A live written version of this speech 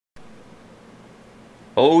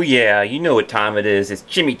Oh yeah, you know what time it is. It's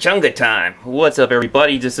Chimichanga Time. What's up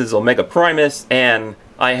everybody? This is Omega Primus, and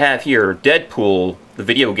I have here Deadpool, the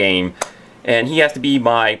video game. And he has to be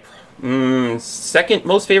my second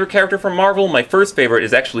most favorite character from Marvel. My first favorite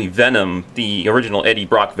is actually Venom, the original Eddie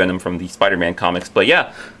Brock Venom from the Spider-Man comics. But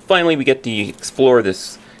yeah, finally we get to explore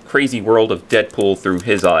this crazy world of Deadpool through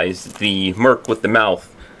his eyes. The merc with the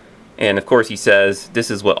mouth. And of course he says,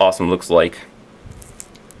 "This is what awesome looks like."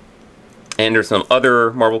 And there's some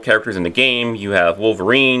other Marvel characters in the game. You have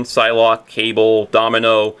Wolverine, Psylocke, Cable,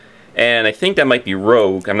 Domino, and I think that might be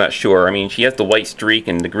Rogue. I'm not sure. I mean, she has the white streak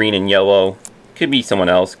and the green and yellow. Could be someone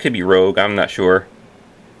else. Could be Rogue. I'm not sure.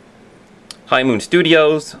 High Moon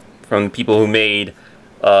Studios, from the people who made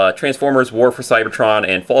Transformers War for Cybertron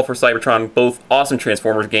and Fall for Cybertron. Both awesome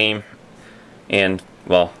Transformers game. And,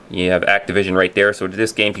 well, you have Activision right there, so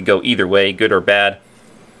this game could go either way, good or bad.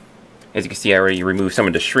 As you can see, I already removed some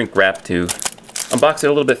of the shrink wrap to unbox it a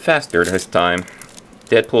little bit faster this time.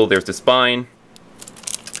 Deadpool, there's the spine.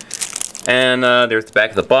 And there's the back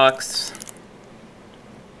of the box.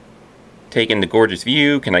 Taking the gorgeous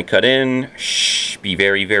view. Can I cut in? Shh, be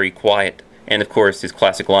very, very quiet. And of course, his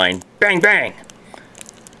classic line, bang, bang!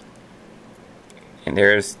 And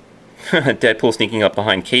there's Deadpool sneaking up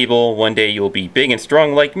behind Cable. One day you'll be big and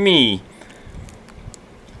strong like me.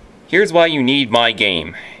 Here's why you need my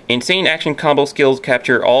game. Insane action combo skills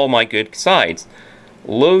capture all my good sides.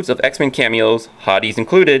 Loads of X-Men cameos, hotties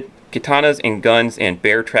included, katanas and guns and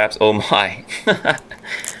bear traps, oh my.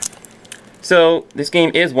 So, this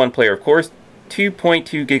game is one player, of course.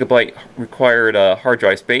 2.2 gigabyte required hard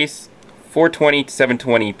drive space, 420 to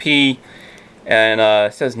 720p, and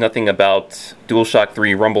it says nothing about DualShock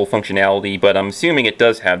 3 Rumble functionality, but I'm assuming it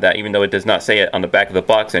does have that, even though it does not say it on the back of the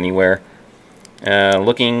box anywhere.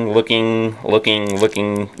 Looking,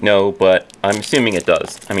 no, but I'm assuming it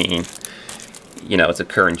does. I mean, you know, it's a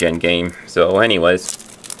current gen game. So anyways,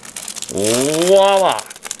 voila!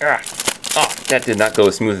 Oh, that did not go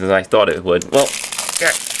as smooth as I thought it would. Well,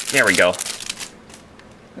 there we go.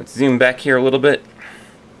 Let's zoom back here a little bit.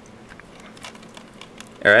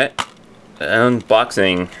 Alright,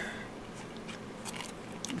 unboxing.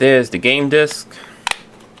 There's the game disc,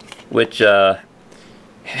 which,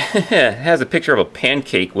 it has a picture of a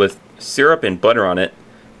pancake with syrup and butter on it.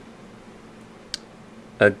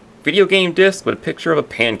 A video game disc with a picture of a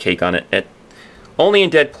pancake on it. Only in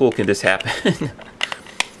Deadpool can this happen.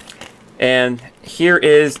 And here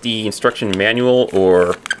is the instruction manual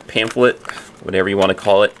or pamphlet, whatever you want to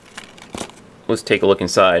call it. Let's take a look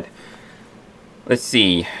inside. Let's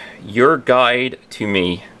see. Your guide to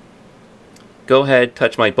me. Go ahead,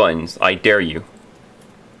 touch my buttons. I dare you.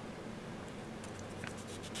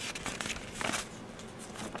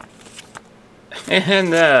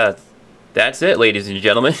 And that's it, ladies and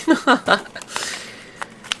gentlemen.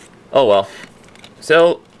 Oh well.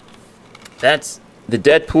 So, that's the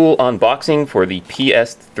Deadpool unboxing for the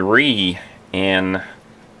PS3. And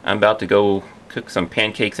I'm about to go cook some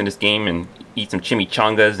pancakes in this game and eat some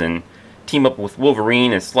chimichangas and team up with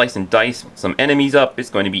Wolverine and slice and dice some enemies up. It's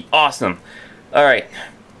going to be awesome. Alright.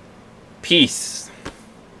 Peace.